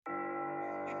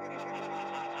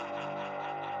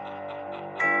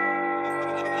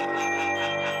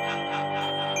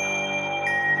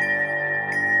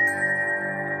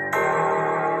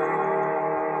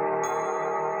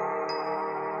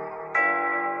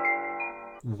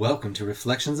Welcome to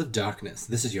Reflections of Darkness.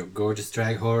 This is your gorgeous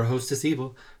drag horror hostess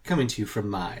Evil, coming to you from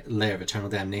my lair of eternal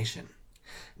damnation.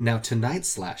 Now, tonight's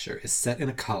slasher is set in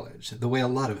a college, the way a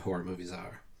lot of horror movies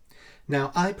are.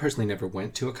 Now, I personally never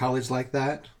went to a college like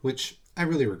that, which I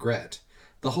really regret.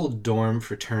 The whole dorm,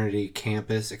 fraternity,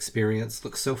 campus experience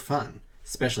looks so fun,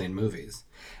 especially in movies,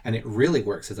 and it really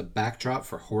works as a backdrop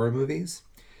for horror movies.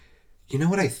 You know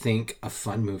what I think a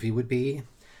fun movie would be?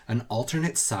 An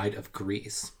alternate side of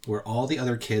Grease, where all the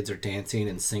other kids are dancing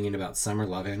and singing about summer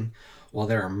lovin', while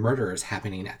there are murders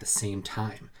happening at the same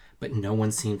time, but no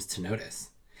one seems to notice.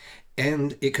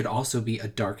 And it could also be a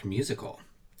dark musical.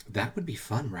 That would be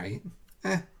fun, right?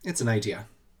 It's an idea.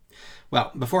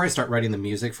 Well, before I start writing the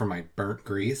music for my burnt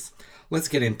Grease, let's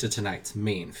get into tonight's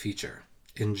main feature.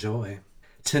 Enjoy.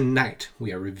 Tonight,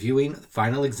 we are reviewing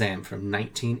Final Exam from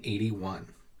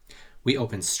 1981. We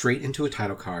open straight into a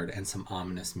title card and some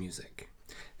ominous music.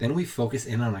 Then we focus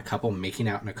in on a couple making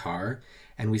out in a car,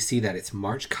 and we see that it's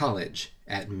March College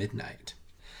at midnight.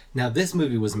 Now, this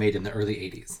movie was made in the early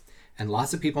 80s, and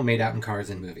lots of people made out in cars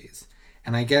in movies.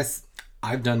 And I guess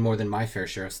I've done more than my fair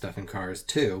share of stuff in cars,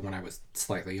 too, when I was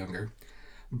slightly younger.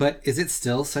 But is it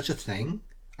still such a thing?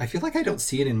 I feel like I don't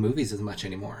see it in movies as much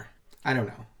anymore. I don't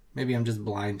know. Maybe I'm just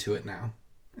blind to it now.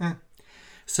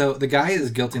 So the guy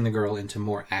is guilting the girl into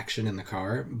more action in the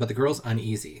car, but the girl's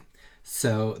uneasy.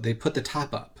 So they put the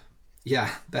top up.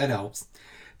 Yeah, that helps.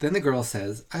 Then the girl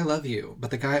says, "I love you," but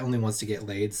the guy only wants to get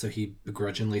laid, so he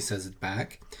begrudgingly says it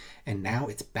back. And now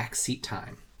it's backseat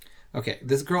time. Okay,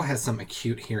 this girl has some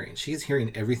acute hearing. She's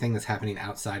hearing everything that's happening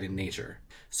outside in nature.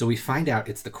 So we find out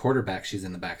it's the quarterback she's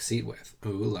in the back seat with.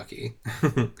 Ooh, lucky.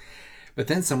 But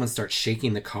then someone starts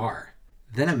shaking the car.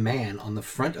 Then a man on the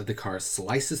front of the car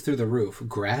slices through the roof,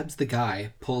 grabs the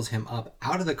guy, pulls him up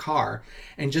out of the car,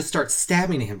 and just starts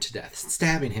stabbing him to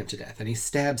death. And he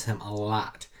stabs him a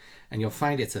lot. And you'll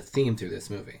find it's a theme through this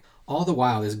movie. All the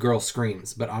while, this girl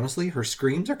screams, but honestly, her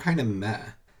screams are kind of meh.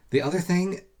 The other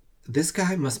thing, this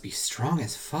guy must be strong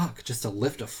as fuck just to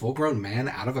lift a full-grown man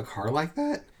out of a car like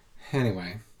that.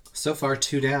 Anyway, so far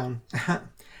 2 down.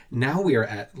 Now we are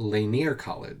at Lanier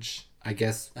College. I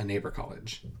guess a neighbor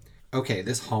college. Okay,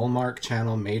 this Hallmark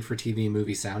Channel made-for-TV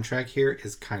movie soundtrack here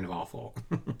is kind of awful.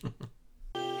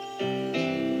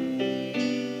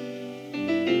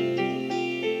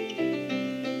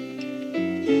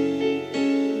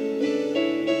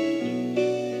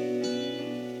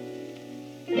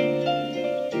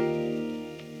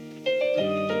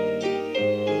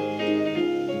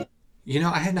 You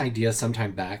know, I had an idea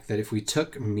sometime back that if we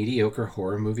took mediocre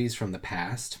horror movies from the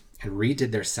past and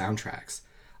redid their soundtracks,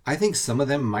 I think some of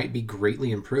them might be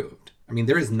greatly improved. I mean,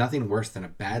 there is nothing worse than a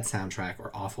bad soundtrack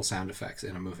or awful sound effects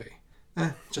in a movie.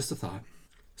 Just a thought.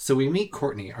 So we meet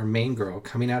Courtney, our main girl,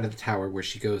 coming out of the tower where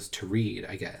she goes to read,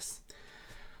 I guess.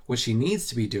 What she needs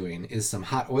to be doing is some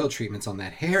hot oil treatments on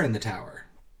that hair in the tower.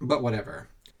 But whatever.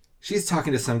 She's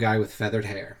talking to some guy with feathered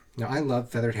hair. Now, I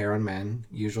love feathered hair on men,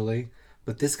 usually,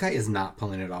 but this guy is not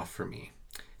pulling it off for me.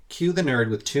 Cue the nerd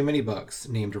with too many books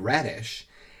named Radish,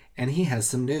 and he has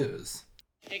some news.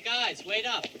 Hey guys, wait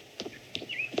up.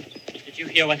 Did you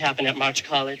hear what happened at March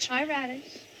College? Hi,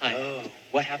 Radish. Hi. Oh,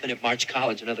 what happened at March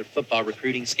College? Another football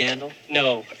recruiting scandal?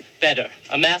 No, better.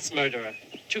 A mass murderer.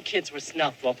 2 kids were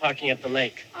snuffed while parking at the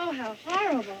lake. Oh, how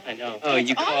horrible. I know. Oh, That's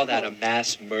you call that a awful.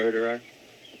 mass murderer?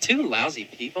 2 lousy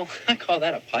people? I call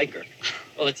that a piker.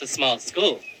 Well, it's a small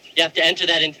school. You have to enter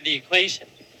that into the equation.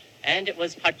 And it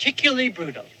was particularly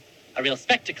brutal. A real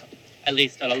spectacle, at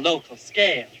least on a local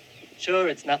scale. Sure,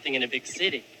 it's nothing in a big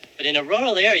city. But in a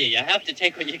rural area, you have to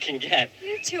take what you can get.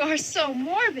 You two are so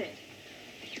morbid.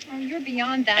 Oh, you're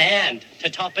beyond that. And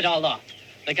to top it all off,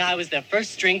 the guy was their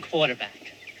first string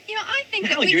quarterback. You know, I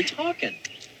think Now that you're talking.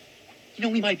 You know,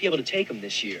 we might be able to take him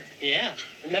this year. Yeah.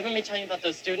 Remember me telling you about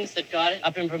those students that got it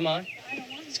up in Vermont? I don't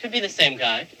want This to. could be the same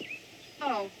guy.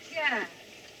 Oh, yeah.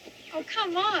 Oh,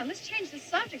 come on. Let's change the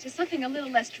subject to something a little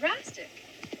less drastic.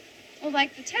 Well,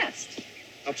 like the test.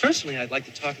 Well, personally, I'd like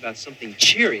to talk about something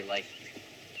cheery, like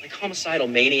homicidal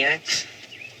maniacs.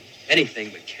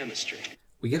 Anything but chemistry.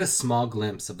 We get a small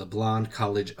glimpse of the blonde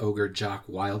college ogre jock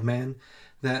Wildman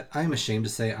that I am ashamed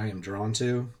to say I am drawn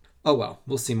to. Oh well,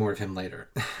 we'll see more of him later.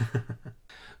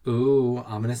 Ooh,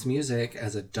 ominous music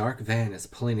as a dark van is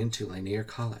pulling into Lanier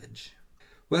College.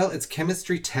 Well, it's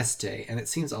chemistry test day, and it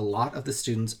seems a lot of the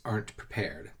students aren't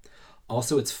prepared.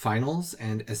 Also, it's finals,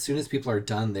 and as soon as people are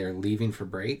done, they're leaving for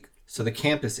break. So the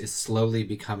campus is slowly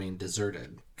becoming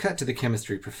deserted. Cut to the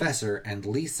chemistry professor and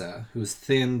Lisa, who's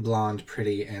thin, blonde,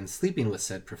 pretty, and sleeping with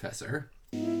said professor.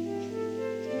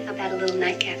 How about a little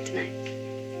nightcap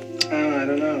tonight? Oh, I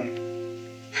don't know.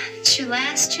 It's your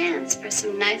last chance for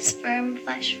some nice firm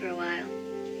flesh for a while.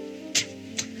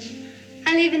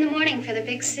 I leave in the morning for the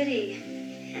big city,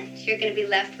 and you're going to be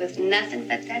left with nothing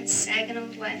but that sagging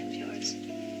old wife of yours.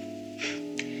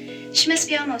 She must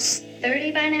be almost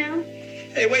 30 by now.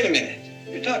 Hey, wait a minute.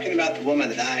 You're talking about the woman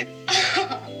that I...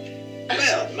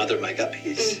 Well, the mother of my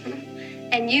guppies. Mm-hmm.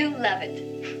 And you love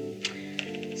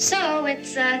it. So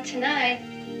it's tonight.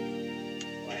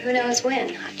 Who knows when,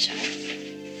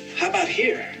 hotshot? How about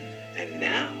here and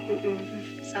now?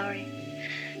 Mm-mm. Sorry.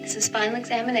 This is final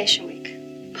examination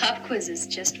week. Pop quizzes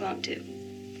just won't do.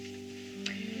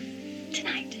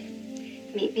 Tonight,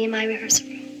 meet me in my rehearsal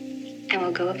room, and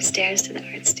we'll go upstairs to the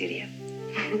art studio.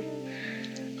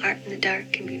 Art in the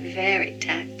dark can be very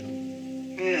tactile.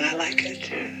 Yeah, I like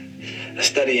it. A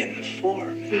study in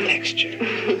form and texture.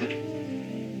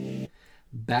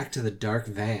 Back to the dark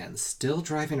van, still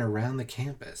driving around the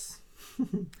campus.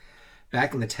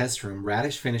 Back in the test room,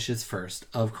 Radish finishes first,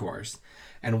 of course,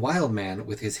 and Wildman,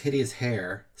 with his hideous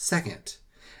hair, second.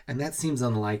 And that seems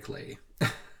unlikely.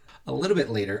 A little bit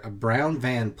later, a brown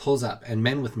van pulls up and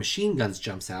men with machine guns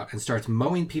jumps out and starts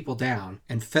mowing people down,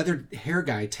 and Feathered Hair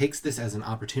Guy takes this as an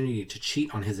opportunity to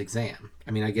cheat on his exam.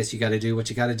 I mean, I guess you gotta do what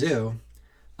you gotta do,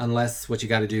 unless what you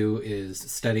gotta do is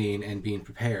studying and being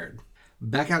prepared.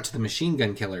 Back out to the machine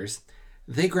gun killers,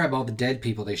 they grab all the dead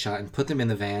people they shot and put them in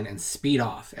the van and speed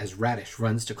off as Radish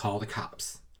runs to call the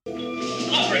cops.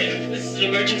 Operator, this is an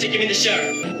emergency. Give me the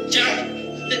sheriff. Sheriff,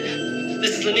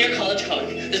 this is Lanier College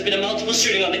calling. There's been a multiple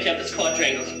shooting on the campus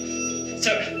quadrangle.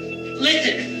 Sir,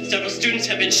 listen. Several students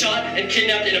have been shot and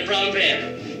kidnapped in a brown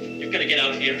van. You've got to get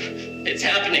out here. It's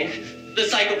happening. The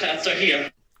psychopaths are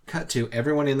here. Cut to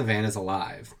everyone in the van is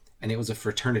alive, and it was a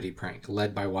fraternity prank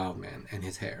led by Wildman and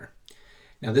his hair.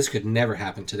 Now, this could never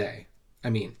happen today. I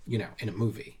mean, you know, in a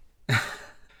movie.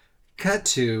 Cut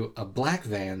to a black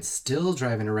van still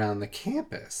driving around the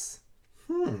campus.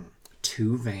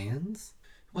 Two vans?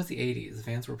 It was the 80s.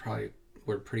 Vans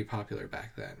were pretty popular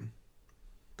back then.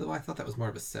 Though I thought that was more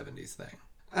of a 70s thing.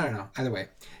 I don't know. Either way,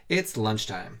 it's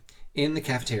lunchtime in the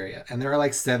cafeteria, and there are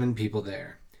like 7 people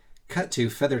there. Cut to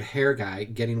Feathered Hair Guy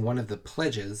getting one of the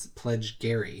pledges, Pledge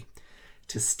Gary,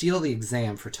 to steal the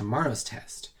exam for tomorrow's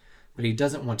test, but he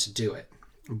doesn't want to do it.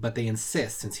 But they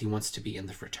insist since he wants to be in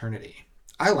the fraternity.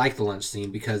 I like the lunch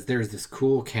scene because there's this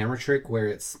cool camera trick where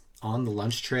it's on the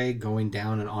lunch tray going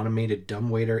down an automated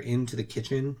dumbwaiter into the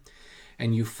kitchen,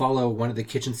 and you follow one of the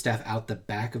kitchen staff out the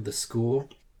back of the school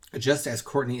just as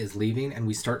Courtney is leaving, and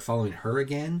we start following her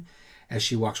again as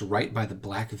she walks right by the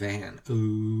black van.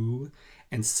 Ooh.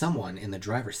 And someone in the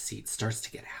driver's seat starts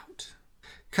to get out.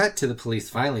 Cut to the police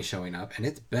finally showing up, and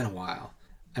it's been a while.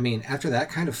 I mean, after that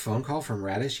kind of phone call from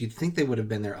Radish, you'd think they would have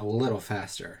been there a little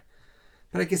faster.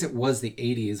 But I guess it was the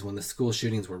 80s when the school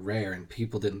shootings were rare and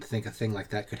people didn't think a thing like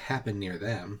that could happen near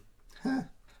them. Huh.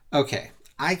 Okay,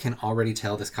 I can already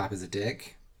tell this cop is a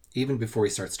dick, even before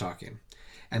he starts talking.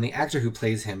 And the actor who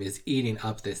plays him is eating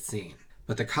up this scene.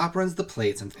 But the cop runs the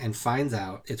plates and finds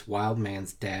out it's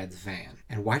Wildman's dad's van.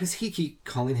 And why does he keep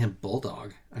calling him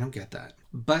Bulldog? I don't get that.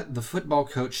 But the football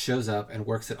coach shows up and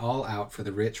works it all out for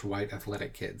the rich white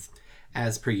athletic kids.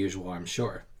 As per usual, I'm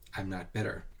sure. I'm not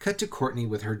bitter. Cut to Courtney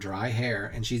with her dry hair,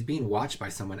 and she's being watched by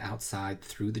someone outside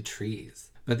through the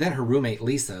trees. But then her roommate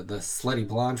Lisa, the slutty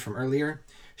blonde from earlier,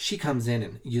 she comes in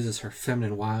and uses her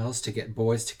feminine wiles to get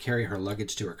boys to carry her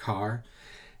luggage to her car,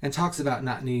 and talks about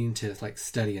not needing to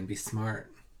study and be smart.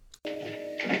 Are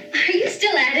you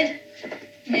still at it?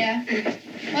 Yeah.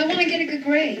 Well, I want to get a good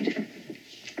grade.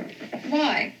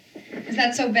 Why? Is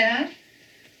that so bad?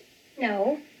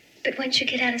 No. But once you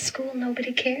get out of school,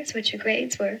 nobody cares what your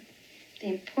grades were. The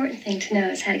important thing to know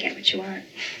is how to get what you want.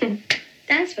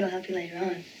 That's what'll help you later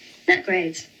on. Not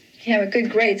grades. Yeah, but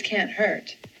good grades can't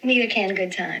hurt. Neither can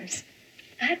good times.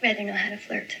 I'd rather know how to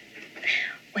flirt.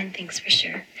 One thing's for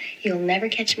sure. You'll never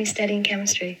catch me studying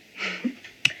chemistry.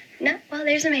 Not while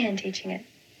there's a man teaching it.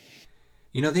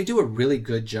 You know, they do a really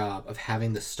good job of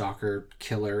having the stalker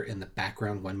killer in the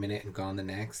background 1 minute and gone the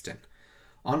next. And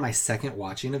on my second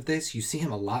watching of this, you see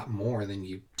him a lot more than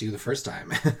you do the first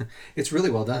time. It's really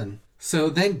well done. So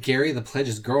then Gary, the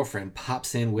Pledge's girlfriend,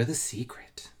 pops in with a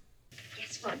secret.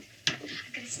 Guess what?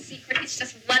 I've got a secret. It's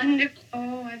just wonderful.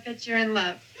 Oh, I bet you're in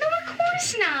love. No, of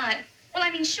course not. Well,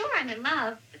 I mean, sure, I'm in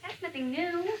love, but that's nothing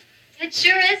new. It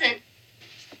sure isn't.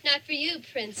 Not for you,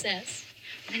 princess.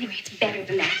 Well, anyway, it's better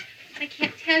than that. But I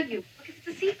can't tell you, because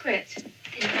it's a secret.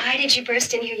 Then why did you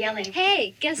burst in here yelling?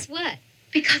 Hey, guess what?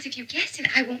 Because if you guess it,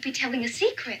 I won't be telling a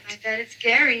secret. I bet it's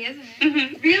Gary, isn't it?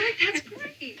 Mm-hmm. Really? That's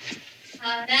great.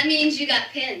 That means you got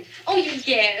pinned. Oh, you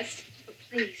guessed. But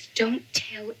please, don't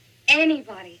tell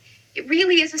anybody. It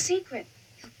really is a secret.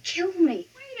 He'll Kill me.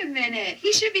 Wait a minute.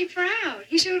 He should be proud.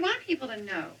 He should want people to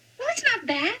know. Well, it's not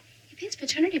bad. If his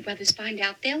fraternity brothers find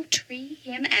out, they'll tree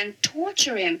him and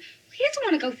torture him. He doesn't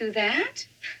want to go through that.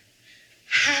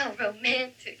 How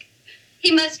romantic.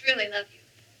 He must really love you.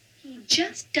 He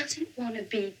just doesn't want to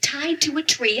be tied to a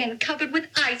tree and covered with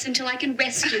ice until I can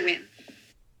rescue him.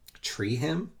 Tree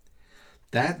him?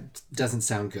 That doesn't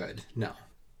sound good. No.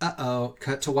 Uh-oh.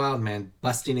 Cut to Wildman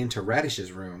busting into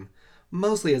Radish's room,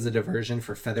 mostly as a diversion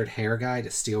for Feathered Hair Guy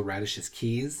to steal Radish's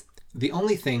keys. The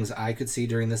only things I could see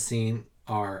during this scene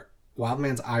are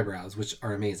Wildman's eyebrows, which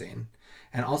are amazing,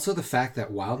 and also the fact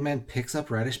that Wildman picks up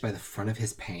Radish by the front of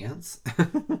his pants.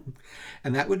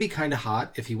 And that would be kind of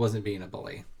hot if he wasn't being a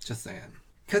bully. Just saying.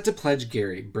 Cut to Pledge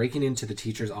Gary breaking into the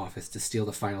teacher's office to steal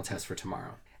the final test for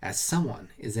tomorrow, as someone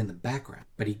is in the background.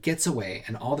 But he gets away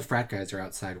and all the frat guys are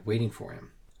outside waiting for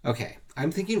him. Okay,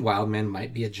 I'm thinking Wildman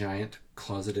might be a giant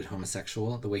closeted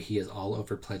homosexual, the way he is all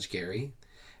over Pledge Gary.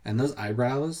 And those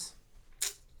eyebrows,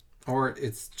 or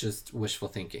it's just wishful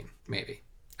thinking, maybe.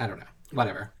 I don't know.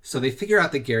 Whatever. So they figure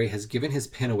out that Gary has given his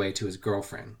pin away to his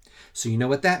girlfriend. So you know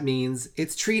what that means.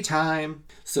 It's tree time.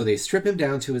 So they strip him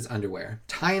down to his underwear,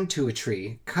 tie him to a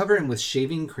tree, cover him with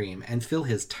shaving cream, and fill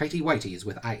his tighty-whities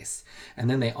with ice. And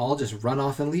then they all just run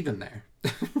off and leave him there.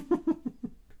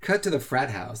 Cut to the frat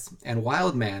house, and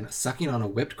Wildman sucking on a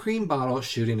whipped cream bottle,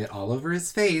 shooting it all over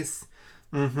his face.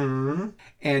 And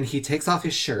he takes off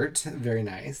his shirt. Very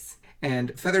nice.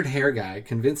 And Feathered Hair Guy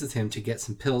convinces him to get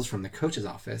some pills from the coach's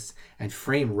office and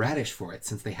frame Radish for it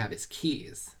since they have his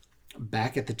keys.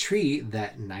 Back at the tree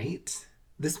that night,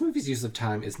 this movie's use of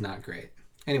time is not great.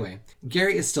 Anyway,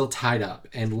 Gary is still tied up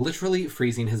and literally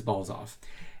freezing his balls off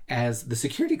as the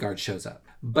security guard shows up,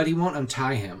 but he won't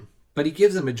untie him, but he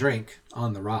gives him a drink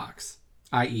on the rocks,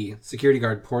 i.e. security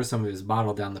guard pours some of his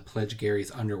bottle down the Pledge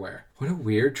Gary's underwear. What a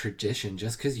weird tradition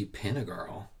just because you pin a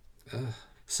girl. Ugh.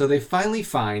 So they finally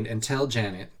find and tell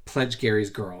Janet, Pledge Gary's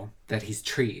girl, that he's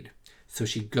treed. So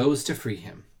she goes to free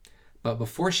him. But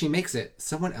before she makes it,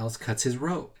 someone else cuts his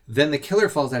rope. Then the killer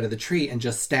falls out of the tree and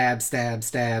just stabs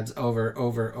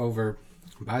over.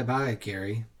 Bye-bye,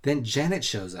 Gary. Then Janet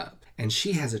shows up, and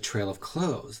she has a trail of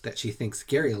clothes that she thinks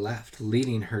Gary left,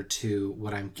 leading her to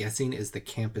what I'm guessing is the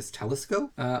campus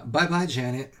telescope. Bye-bye,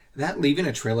 Janet. That leaving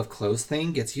a trail of clothes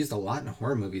thing gets used a lot in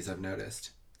horror movies, I've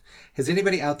noticed. Has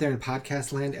anybody out there in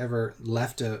podcast land ever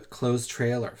left a clothes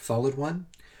trail or followed one?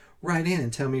 Write in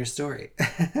and tell me your story.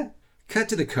 Cut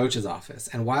to the coach's office,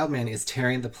 and Wildman is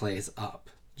tearing the place up,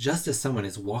 just as someone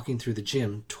is walking through the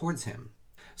gym towards him.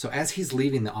 So as he's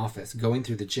leaving the office, going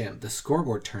through the gym, the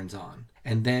scoreboard turns on,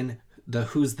 and then the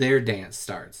Who's There dance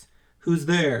starts. Who's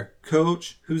there?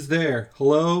 Coach? Who's there?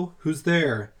 Hello? Who's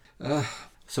there? Ugh.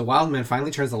 So Wildman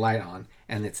finally turns the light on,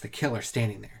 and it's the killer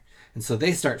standing there. And so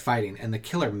they start fighting, and the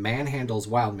killer manhandles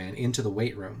Wildman into the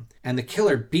weight room. And the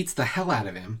killer beats the hell out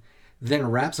of him,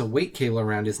 then wraps a weight cable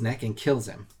around his neck and kills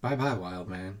him. Bye-bye,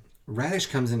 Wildman. Radish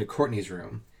comes into Courtney's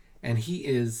room, and he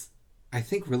is, I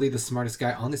think, really the smartest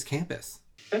guy on this campus.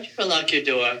 Don't you ever lock your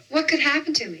door? What could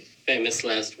happen to me? Famous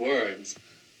last words.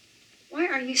 Why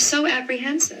are you so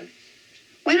apprehensive?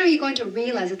 When are you going to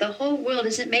realize that the whole world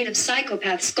isn't made of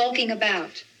psychopaths skulking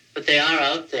about? But they are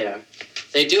out there.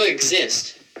 They do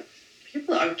exist.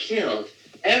 People are killed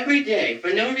every day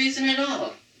for no reason at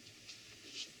all.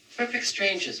 Perfect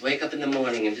strangers wake up in the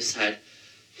morning and decide,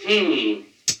 I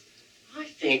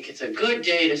think it's a good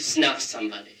day to snuff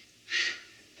somebody.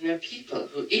 And there are people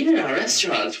who eat in our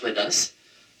restaurants with us,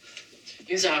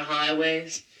 use our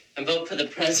highways, and vote for the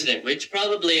president, which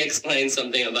probably explains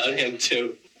something about him,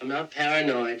 too. I'm not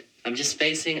paranoid. I'm just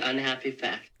facing unhappy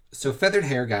facts. So Feathered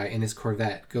Hair Guy in his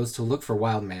Corvette goes to look for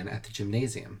Wildman at the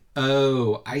gymnasium.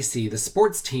 Oh, I see. The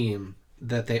sports team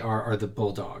that they are the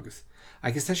Bulldogs.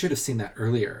 I guess I should have seen that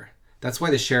earlier. That's why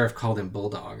the sheriff called him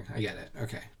Bulldog. I get it.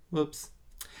 Okay. Whoops.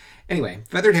 Anyway,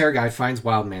 Feathered Hair Guy finds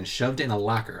Wildman shoved in a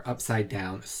locker upside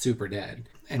down, super dead.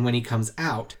 And when he comes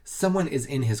out, someone is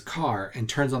in his car and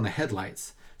turns on the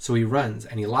headlights. So he runs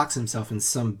and he locks himself in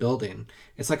some building.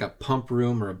 It's like a pump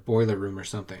room or a boiler room or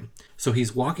something. So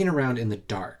he's walking around in the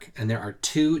dark, and there are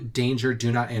 2 danger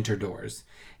do not enter doors.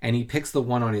 And he picks the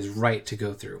one on his right to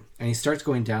go through. And he starts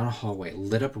going down a hallway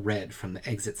lit up red from the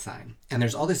exit sign. And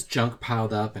there's all this junk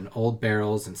piled up and old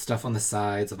barrels and stuff on the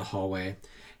sides of the hallway.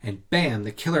 And bam,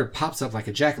 the killer pops up like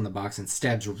a jack-in-the-box and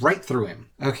stabs right through him.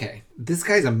 Okay, this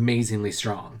guy's amazingly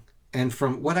strong. And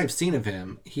from what I've seen of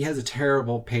him, he has a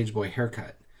terrible page boy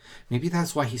haircut. Maybe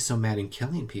that's why he's so mad in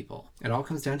killing people. It all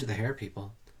comes down to the hair,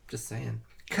 people. Just saying.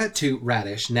 Cut to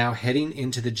Radish now heading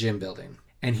into the gym building.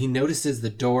 And he notices the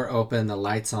door open, the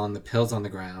lights on, the pills on the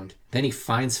ground. Then he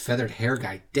finds Feathered Hair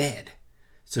Guy dead.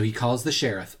 So he calls the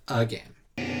sheriff again.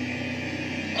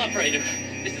 Operator,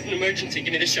 this is an emergency.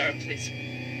 Give me the sheriff, please.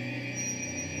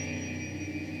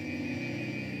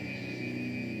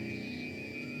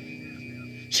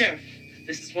 Sheriff,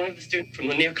 this is one of the students from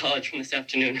Lanier College from this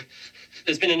afternoon.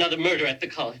 There's been another murder at the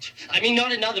college. I mean,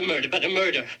 not another murder, but a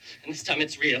murder. And this time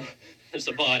it's real. There's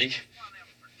a body.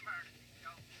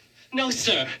 No,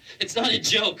 sir. It's not a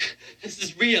joke. This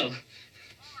is real.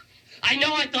 I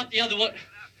know I thought the other one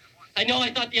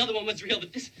was real,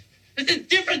 but this is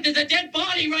different. There's a dead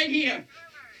body right here.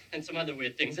 And some other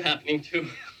weird things are happening, too.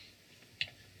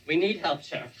 We need help,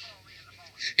 Sheriff.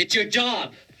 It's your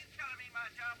job.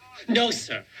 No,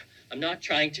 sir. I'm not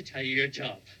trying to tell you your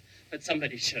job, but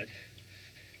somebody should.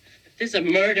 If there's a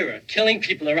murderer killing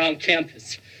people around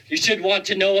campus, you should want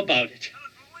to know about it.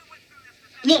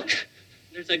 Look,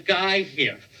 there's a guy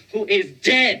here who is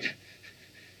dead.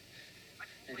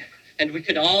 And we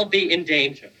could all be in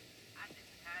danger.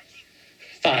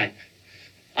 Fine.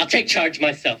 I'll take charge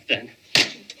myself then.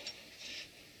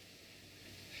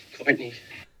 Courtney.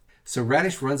 So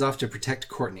Radish runs off to protect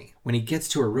Courtney. When he gets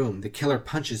to her room, the killer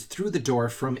punches through the door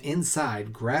from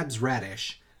inside, grabs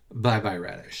Radish. Bye-bye,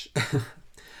 Radish.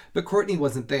 But Courtney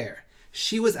wasn't there.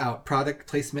 She was out product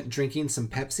placement drinking some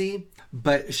Pepsi,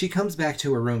 but she comes back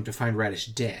to her room to find Radish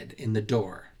dead in the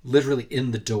door. Literally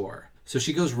in the door. So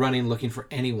she goes running looking for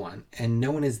anyone, and no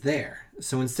one is there.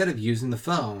 So instead of using the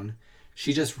phone,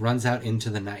 she just runs out into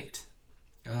the night.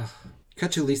 Ugh.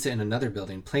 Cut to Lisa in another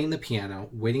building, playing the piano,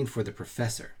 waiting for the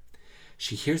professor.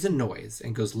 She hears a noise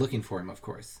and goes looking for him, of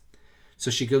course. So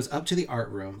she goes up to the art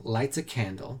room, lights a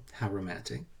candle, how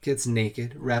romantic, gets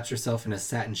naked, wraps herself in a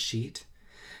satin sheet,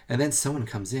 and then someone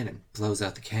comes in and blows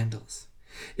out the candles.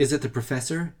 Is it the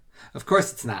professor? Of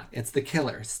course it's not. It's the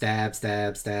killer. Stab,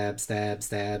 stab, stab, stab,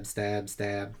 stab, stab,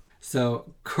 stab.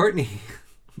 So Courtney,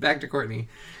 back to Courtney,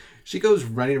 she goes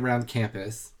running around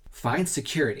campus, finds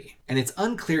security, and it's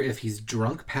unclear if he's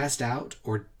drunk, passed out,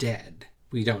 or dead.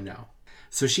 We don't know.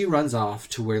 So she runs off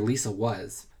to where Lisa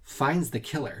was, finds the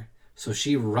killer, so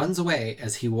she runs away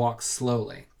as he walks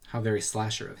slowly. How very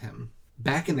slasher of him.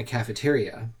 Back in the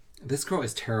cafeteria, this girl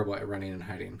is terrible at running and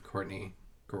hiding, Courtney,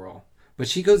 girl. But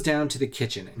she goes down to the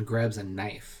kitchen and grabs a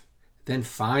knife, then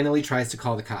finally tries to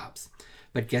call the cops.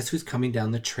 But guess who's coming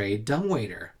down the tray?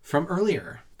 Dumbwaiter from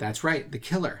earlier. That's right, the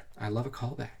killer. I love a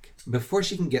callback. Before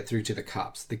she can get through to the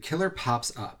cops, the killer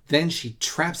pops up. Then she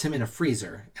traps him in a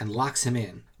freezer and locks him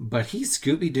in. But he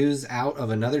Scooby-Doos out of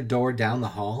another door down the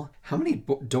hall. How many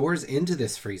doors into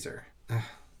this freezer? Ugh,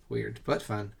 weird, but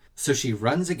fun. So she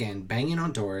runs again, banging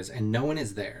on doors, and no one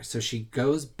is there. So she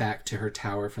goes back to her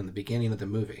tower from the beginning of the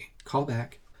movie. Call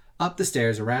back. Up the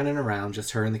stairs, around and around,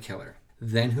 just her and the killer.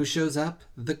 Then who shows up?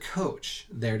 The coach,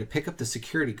 there to pick up the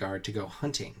security guard to go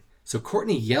hunting. So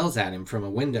Courtney yells at him from a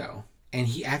window, and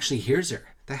he actually hears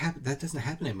her. That doesn't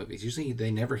happen in movies. Usually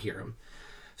they never hear him.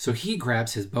 So he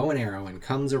grabs his bow and arrow and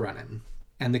comes a-running.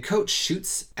 And the coach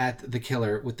shoots at the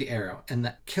killer with the arrow, and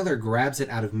the killer grabs it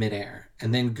out of midair,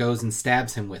 and then goes and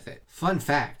stabs him with it. Fun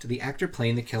fact, the actor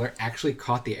playing the killer actually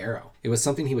caught the arrow. It was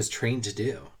something he was trained to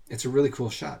do. It's a really cool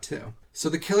shot, too. So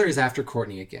the killer is after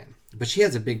Courtney again, but she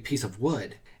has a big piece of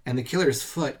wood, and the killer's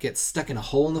foot gets stuck in a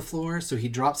hole in the floor, so he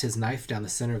drops his knife down the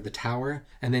center of the tower,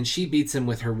 and then she beats him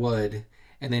with her wood,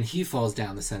 and then he falls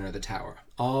down the center of the tower,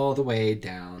 all the way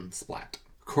down, splat.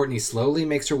 Courtney slowly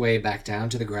makes her way back down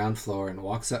to the ground floor and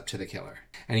walks up to the killer.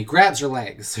 And he grabs her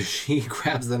legs, so she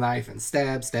grabs the knife and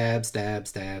stabs, stabs, stabs,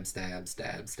 stabs, stabs,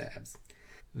 stabs, stabs.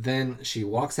 Then she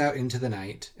walks out into the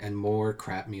night and more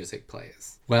crap music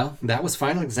plays. Well, that was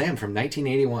Final Exam from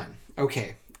 1981.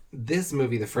 Okay, this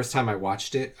movie, the first time I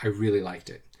watched it, I really liked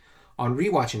it. On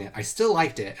rewatching it, I still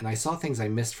liked it, and I saw things I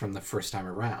missed from the first time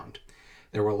around.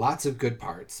 There were lots of good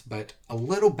parts, but a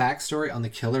little backstory on the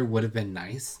killer would have been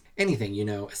nice. Anything,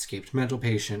 escaped mental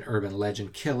patient, urban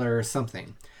legend killer,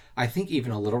 something. I think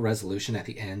even a little resolution at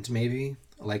the end, maybe.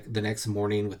 Like the next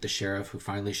morning with the sheriff who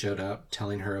finally showed up,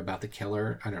 telling her about the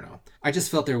killer. I don't know. I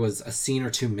just felt there was a scene or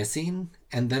two missing,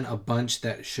 and then a bunch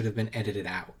that should have been edited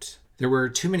out. There were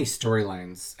too many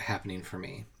storylines happening for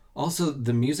me. Also,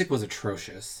 the music was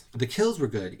atrocious. The kills were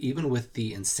good, even with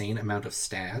the insane amount of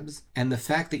stabs. And the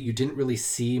fact that you didn't really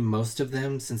see most of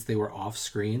them since they were off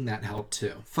screen, that helped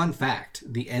too. Fun fact,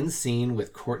 the end scene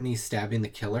with Courtney stabbing the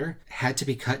killer had to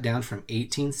be cut down from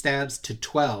 18 stabs to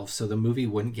 12 so the movie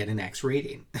wouldn't get an X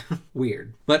rating.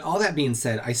 Weird. But all that being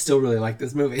said, I still really like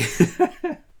this movie.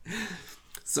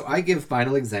 So I give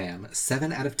Final Exam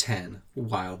 7 out of 10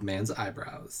 Wild Man's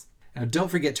Eyebrows. Now,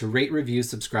 don't forget to rate, review,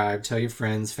 subscribe, tell your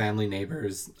friends, family,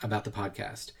 neighbors about the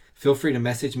podcast. Feel free to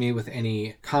message me with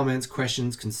any comments,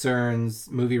 questions, concerns,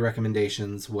 movie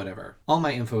recommendations, whatever. All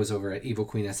my info is over at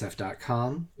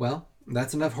evilqueensf.com. Well,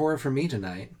 that's enough horror for me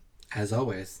tonight. As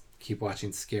always, keep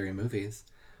watching scary movies.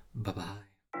 Bye-bye.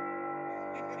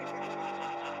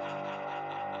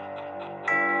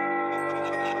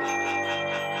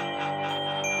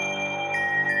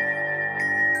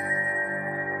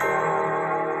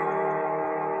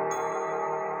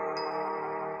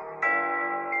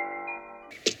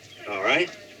 All right.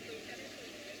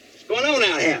 What's going on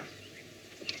out here?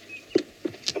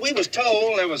 We was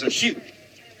told there was a shooting.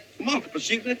 Multiple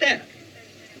shooting at that.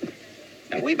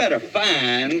 Now, we better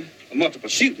find a multiple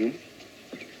shooting,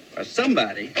 or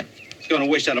somebody is going to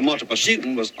wish that a multiple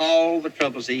shooting was all the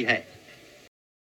troubles he had.